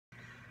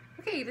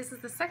Okay, this is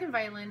the second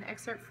violin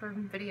excerpt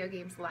from Video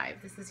Games Live.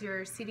 This is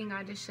your seating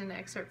audition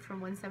excerpt from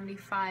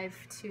 175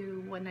 to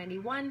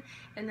 191,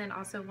 and then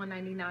also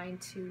 199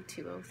 to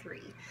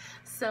 203.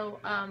 So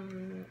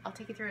I'll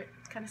take you through it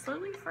kind of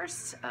slowly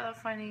first,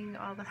 finding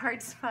all the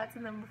hard spots,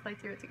 and then we'll play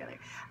through it together.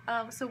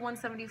 So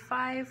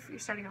 175, you're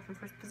starting off in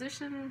first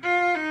position.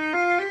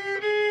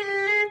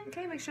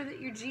 Okay, make sure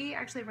that your G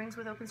actually rings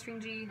with open string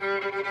G,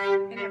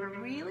 and you have a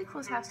really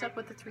close half step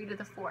with the 3 to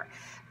the 4.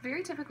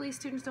 Very typically,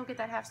 students don't get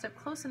that half step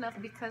close enough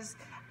because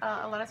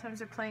a lot of times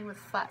they're playing with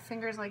flat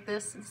fingers like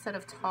this instead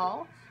of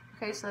tall.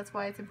 Okay, so that's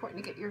why it's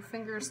important to get your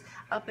fingers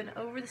up and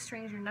over the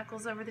strings, your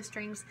knuckles over the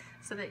strings,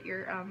 so that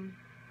your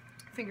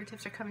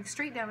fingertips are coming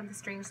straight down with the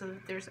strings, so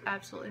that there's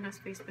absolutely no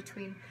space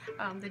between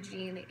the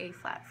G and the A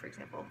flat, for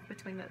example,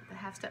 between the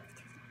half step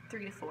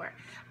 3 to 4.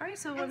 Alright,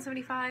 so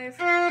 175.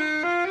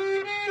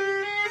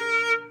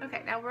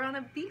 Okay, now we're on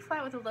a B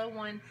flat with a low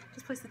 1.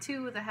 Just place the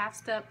 2 with a half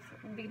step,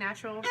 B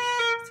natural,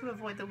 to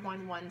avoid the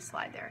 1-1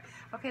 slide there.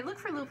 Okay, look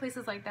for little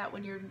places like that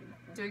when you're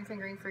doing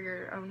fingering for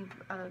your own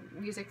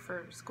music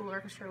for school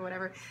orchestra or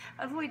whatever.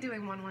 Avoid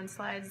doing 1-1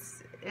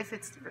 slides if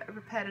it's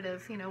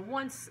repetitive. You know,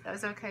 once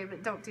is okay,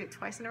 but don't do it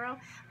twice in a row.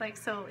 Like,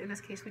 so in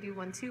this case we do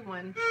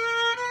 1-2-1.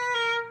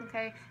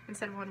 Okay,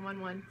 instead of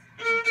 1-1-1.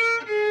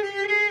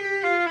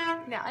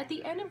 Now, at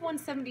the end of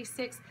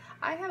 176,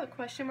 I have a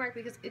question mark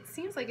because it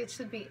seems like it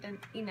should be an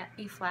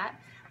E flat,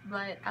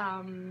 but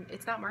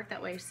it's not marked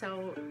that way,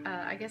 so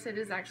I guess it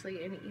is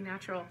actually an E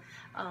natural.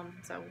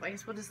 So I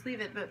guess we'll just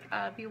leave it, but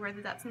be aware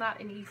that that's not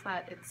an E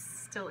flat, it's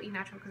still E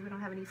natural because we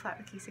don't have an E flat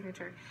in the key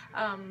signature.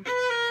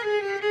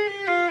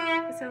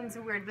 It sounds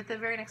weird, but the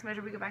very next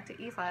measure we go back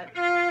to E flat.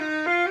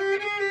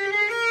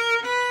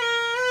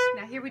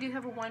 Now here we do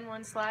have a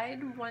 1-1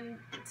 slide,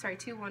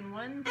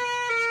 2-1-1.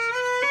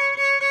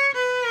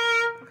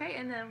 Okay,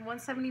 and then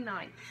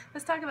 179.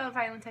 Let's talk about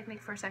violin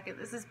technique for a second.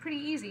 This is pretty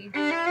easy.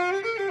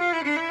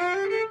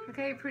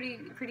 Okay, pretty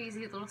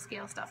easy little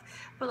scale stuff.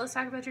 But let's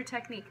talk about your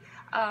technique.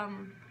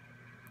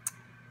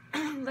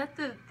 Let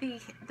the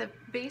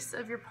base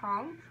of your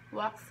palm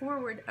walk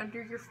forward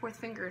under your fourth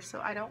finger.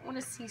 So I don't want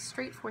to see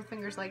straight fourth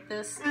fingers like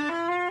this.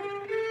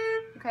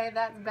 Okay,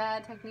 that's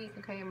bad technique.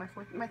 Okay,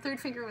 my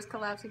third finger was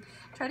collapsing.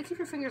 Try to keep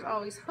your fingers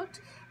always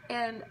hooked,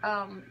 and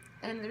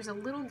there's a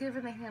little give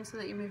in the hand so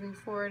that you're moving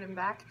forward and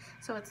back.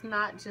 So it's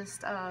not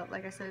just,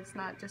 like I said, it's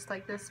not just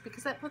like this,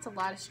 because that puts a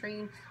lot of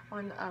strain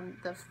on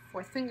the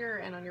fourth finger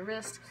and on your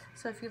wrist.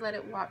 So if you let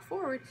it walk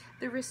forward,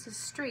 the wrist is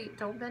straight.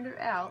 Don't bend it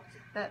out.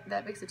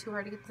 That makes it too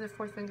hard to get the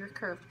fourth finger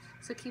curved.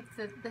 So keep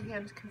the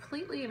hand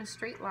completely in a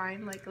straight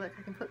line, like I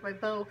can put my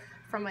bow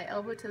from my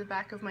elbow to the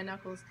back of my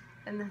knuckles,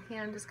 and the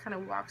hand just kind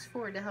of walks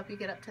forward to help you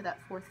get up to that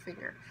fourth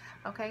finger.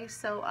 Okay,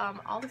 so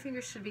all the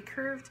fingers should be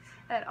curved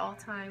at all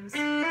times.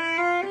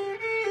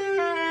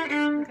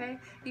 Okay,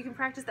 you can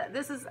practice that.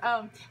 This is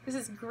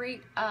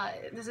great.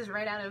 This is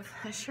right out of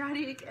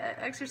Shradic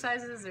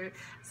exercises or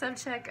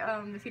subcheck.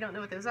 If you don't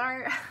know what those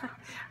are,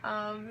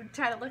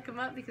 try to look them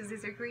up because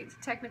these are great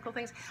technical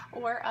things.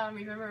 Or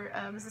remember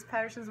Mrs.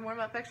 Patterson's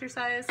warm-up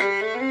exercise.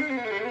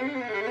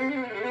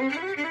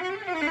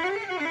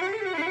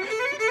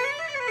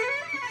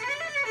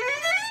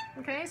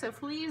 Okay, so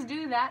please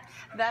do that.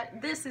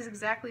 This is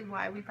exactly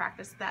why we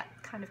practice that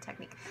kind of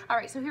technique. All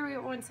right, so here we are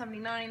at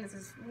 179. This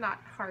is not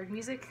hard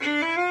music.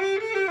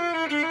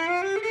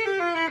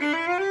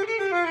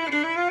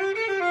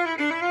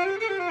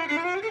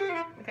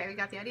 Okay, we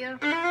got the idea.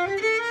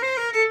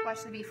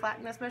 Watch the B flat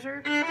in this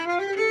measure.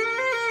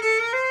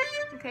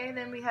 Okay,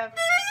 then we have,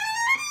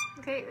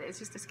 okay, it's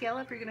just a scale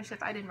up. You're going to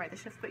shift. I didn't write the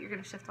shift, but you're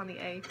going to shift on the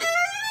A.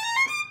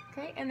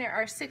 Okay, and there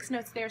are 6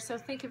 notes there, so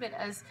think of it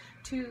as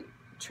 2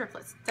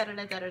 triplets,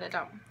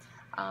 da-da-da-da-da-da-dum.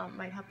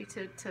 Might help you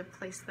to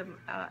place them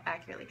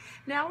accurately.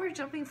 Now we're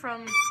jumping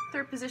from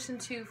third position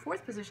to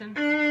fourth position,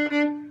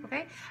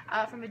 okay?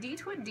 From a D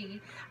to a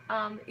D.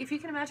 If you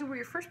can imagine where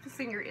your first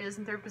finger is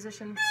in third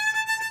position,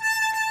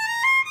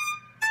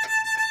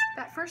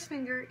 that first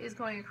finger is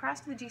going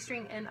across to the G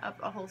string and up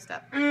a whole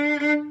step,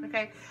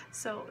 okay?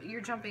 So you're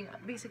jumping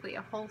basically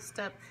a whole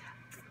step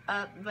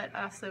up, but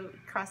also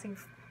crossing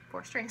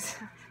 4 strings.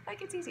 That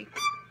gets easy.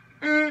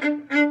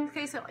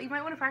 Okay, so you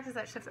might want to practice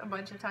that shift a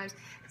bunch of times,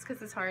 just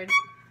because it's hard.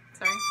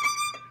 Sorry.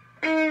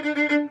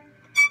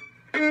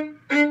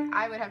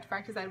 I would have to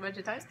practice that a bunch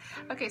of times.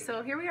 Okay,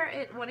 so here we are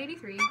at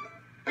 183,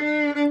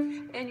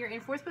 and you're in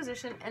fourth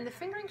position, and the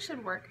fingering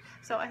should work.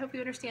 So I hope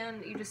you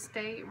understand that you just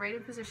stay right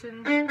in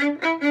position.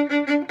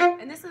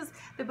 And this is,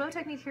 the bow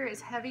technique here is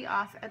heavy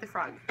off at the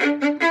frog.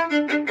 And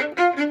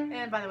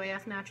by the way,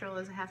 F natural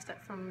is a half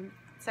step from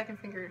second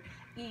finger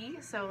E,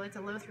 so it's a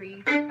low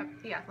 3.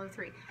 Yeah, low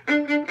 3.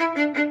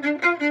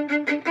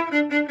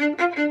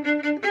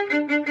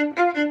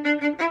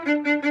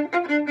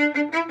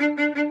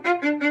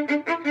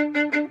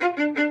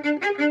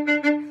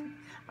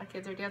 My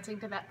kids are dancing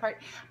to that part.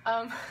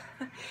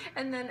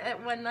 And then at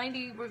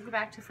 190, we'll go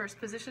back to first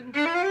position.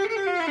 Okay,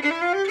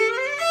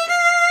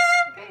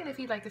 and if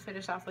you'd like to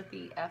finish off with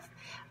the F,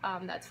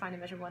 that's fine in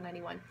measure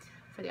 191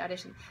 for the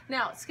audition.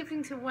 Now,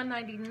 skipping to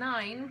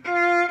 199.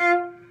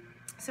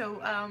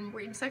 So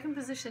we're in second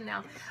position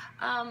now.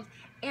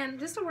 And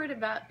just a word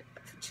about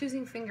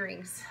choosing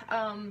fingerings.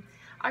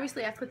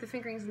 Obviously I put the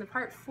fingerings in the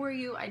part for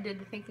you, I did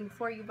the thinking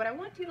for you, but I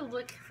want you to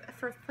look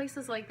for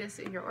places like this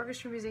in your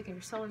orchestra music, in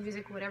your solo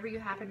music, whatever you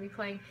happen to be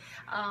playing.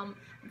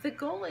 The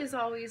goal is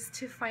always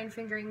to find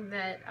fingering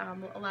that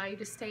will allow you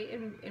to stay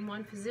in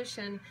one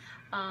position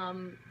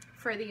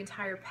for the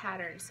entire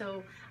pattern.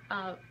 So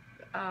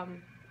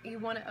you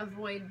want to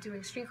avoid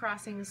doing string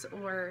crossings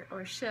or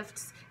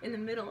shifts in the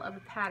middle of a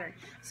pattern.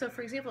 So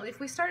for example,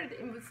 if we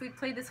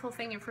played this whole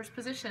thing in first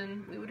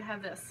position, we would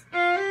have this.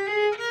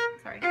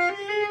 Sorry.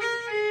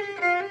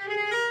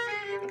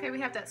 Okay, we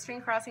have that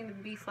string crossing to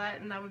B flat,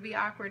 and that would be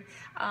awkward.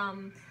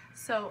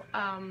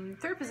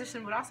 Third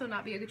position would also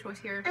not be a good choice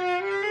here,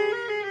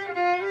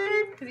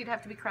 because you'd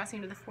have to be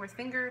crossing to the fourth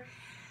finger.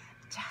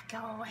 Jack,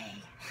 go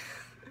away.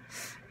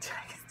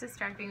 Jack is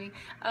distracting me.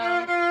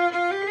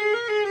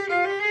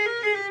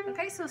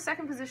 Okay, so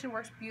second position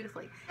works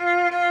beautifully.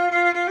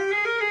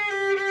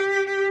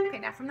 Okay,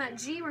 now from that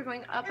G, we're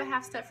going up a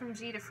half step from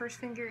G to first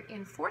finger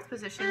in fourth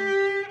position.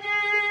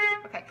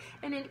 Okay,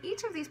 and in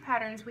each of these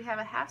patterns, we have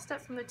a half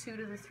step from the 2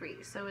 to the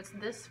 3. So it's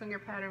this finger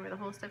pattern with a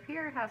whole step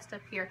here, half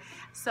step here.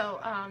 So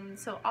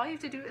all you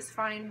have to do is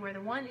find where the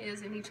 1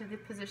 is in each of the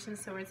positions.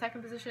 So we're in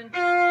second position,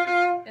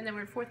 and then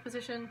we're in fourth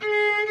position,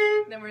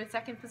 then we're in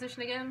second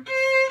position again,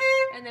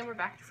 and then we're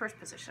back to first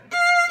position.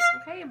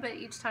 Okay, but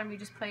each time you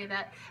just play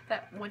that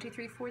 1, 2,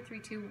 3, 4, 3,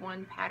 2,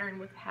 1 pattern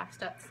with half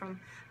step from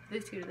the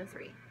 2 to the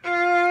 3.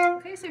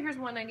 Okay, so here's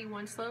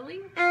 191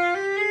 slowly.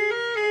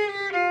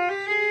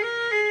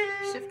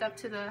 Shift up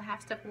to the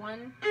half step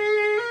 1.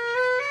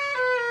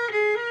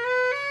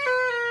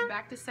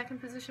 Back to second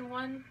position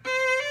 1.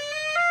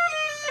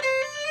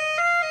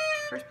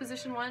 First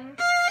position 1.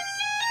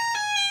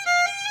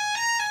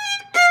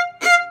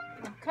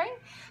 Okay,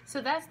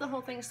 so that's the whole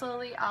thing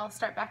slowly. I'll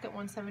start back at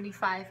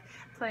 175,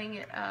 playing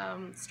it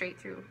straight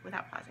through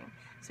without pausing.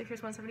 So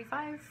here's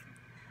 175,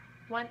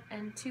 1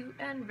 and 2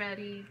 and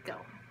ready, go.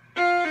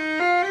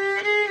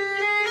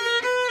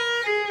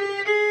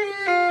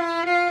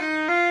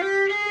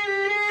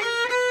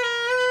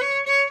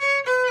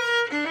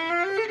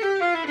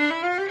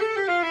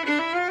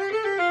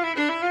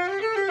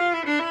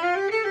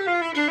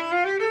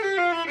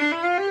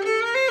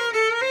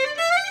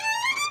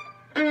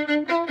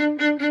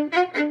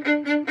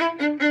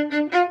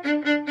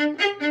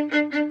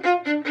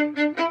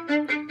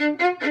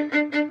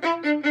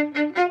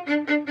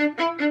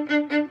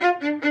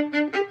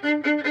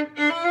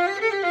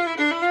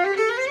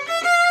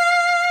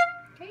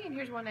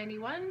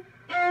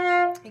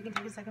 You can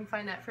take a second,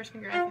 find that first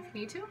finger F if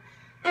you need to.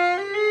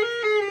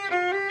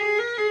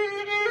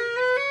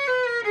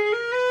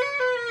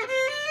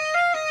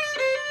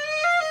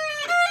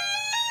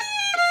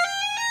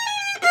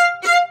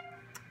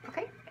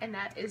 Okay, and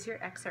that is your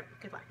excerpt.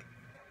 Good luck.